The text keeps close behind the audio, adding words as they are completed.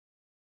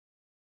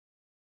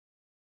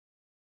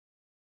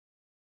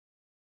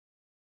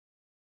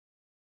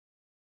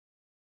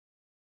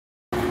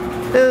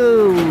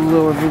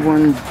Hello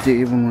everyone,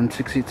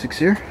 Dave11686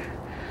 here.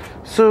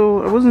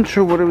 So I wasn't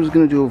sure what I was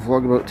going to do a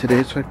vlog about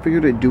today, so I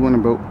figured I'd do one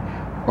about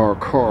our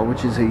car,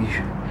 which is a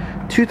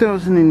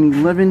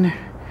 2011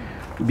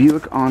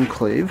 Buick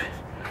Enclave.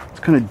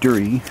 It's kind of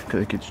dirty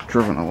because it gets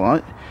driven a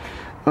lot.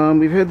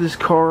 We've had this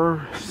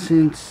car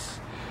since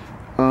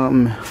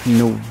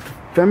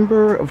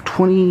November of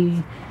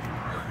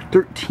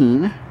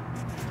 2013.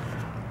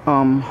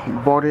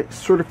 Bought it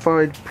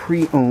certified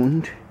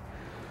pre-owned.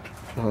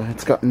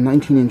 It's got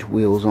 19-inch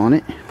wheels on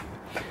it.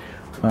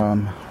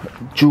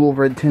 Jewel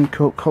red tint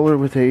coat color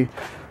with a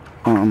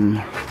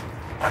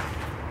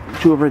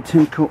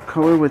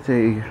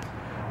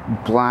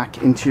black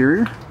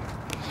interior.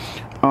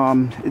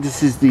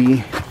 This is the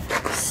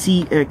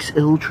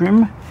CXL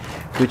trim,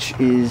 which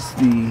is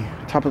the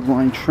top of the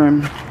line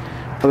trim.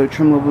 Other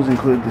trim levels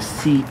include the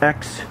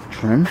CX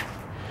trim.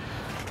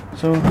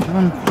 So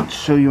I'll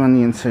show you on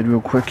the inside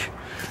real quick.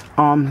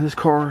 This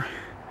car,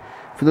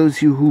 for those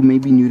of you who may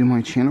be new to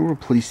my channel,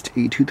 replaced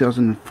a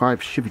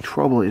 2005 Chevy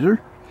Trailblazer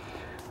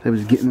that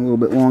was getting a little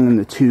bit long in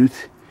the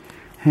tooth.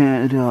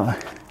 That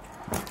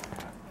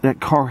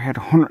car had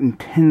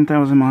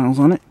 110,000 miles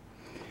on it.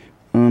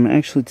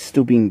 Actually, it's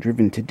still being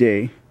driven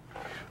today.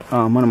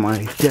 One of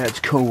my dad's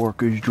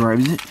co-workers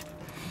drives it.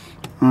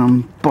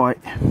 But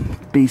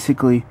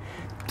basically,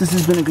 this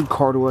has been a good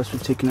car to us.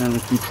 We've taken it on a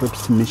few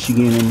trips to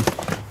Michigan and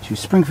to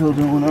Springfield,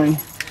 Illinois.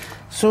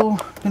 So, I'm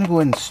going to go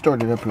ahead and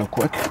start it up real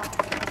quick.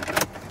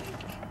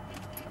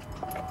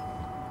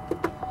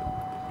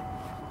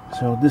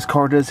 So, this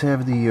car does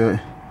have the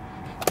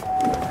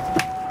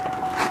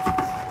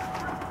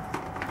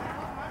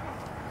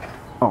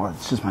oh,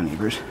 it's just my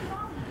neighbors.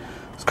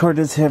 This car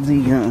does have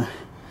the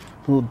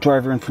little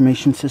driver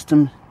information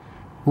system.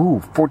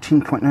 Ooh,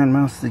 14.9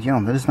 miles to the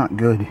gallon. That is not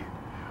good.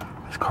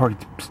 This car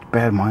gets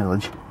bad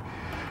mileage.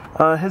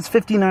 Has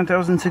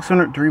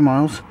 59,603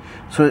 miles.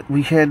 So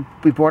we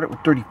bought it with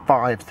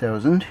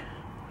 35,000.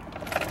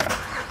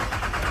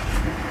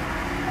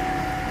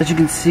 As you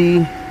can see,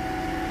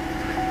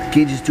 the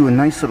gauges do a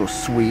nice little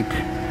sweep.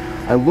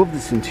 I love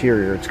this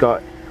interior. It's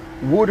got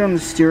wood on the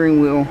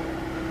steering wheel,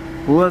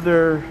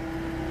 leather,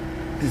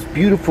 these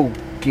beautiful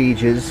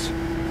gauges.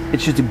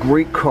 It's just a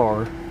great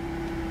car.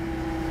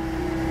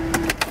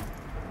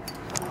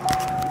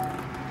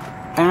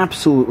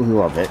 Absolutely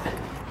love it.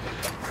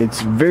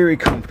 It's very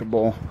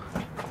comfortable.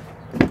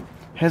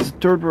 Has a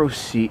third row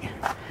seat.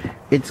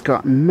 It's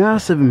got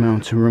massive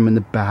amounts of room in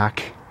the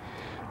back,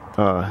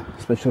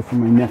 especially for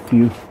my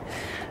nephew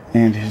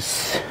and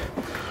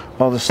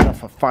all the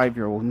stuff a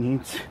 5-year-old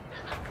needs.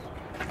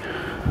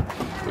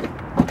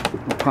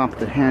 We'll pop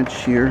the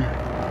hatch here.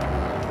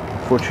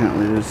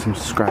 Unfortunately, there's some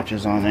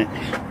scratches on it,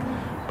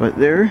 but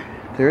there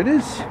it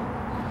is.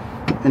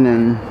 And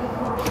then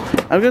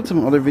I've got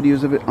some other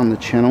videos of it on the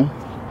channel,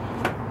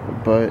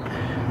 but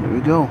there we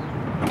go.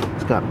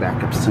 It's got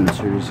backup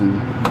sensors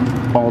and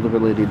all the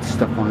related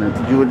stuff on it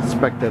that you would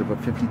expect out of a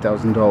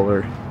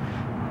 $50,000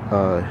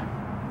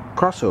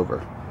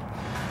 crossover.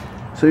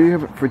 So you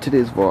have it for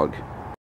today's vlog.